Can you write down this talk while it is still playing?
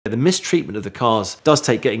The mistreatment of the cars does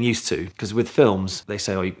take getting used to, because with films, they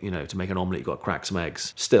say, oh, you know, to make an omelette, you've got to crack some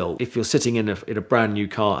eggs. Still, if you're sitting in a brand new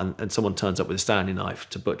car and someone turns up with a Stanley knife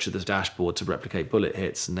to butcher the dashboard to replicate bullet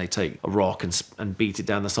hits, and they take a rock and beat it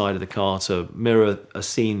down the side of the car to mirror a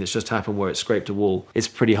scene that's just happened where it scraped a wall, it's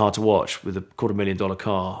pretty hard to watch with a $250,000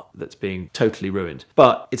 car that's being totally ruined.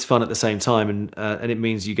 But it's fun at the same time, and it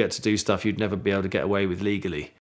means you get to do stuff you'd never be able to get away with legally.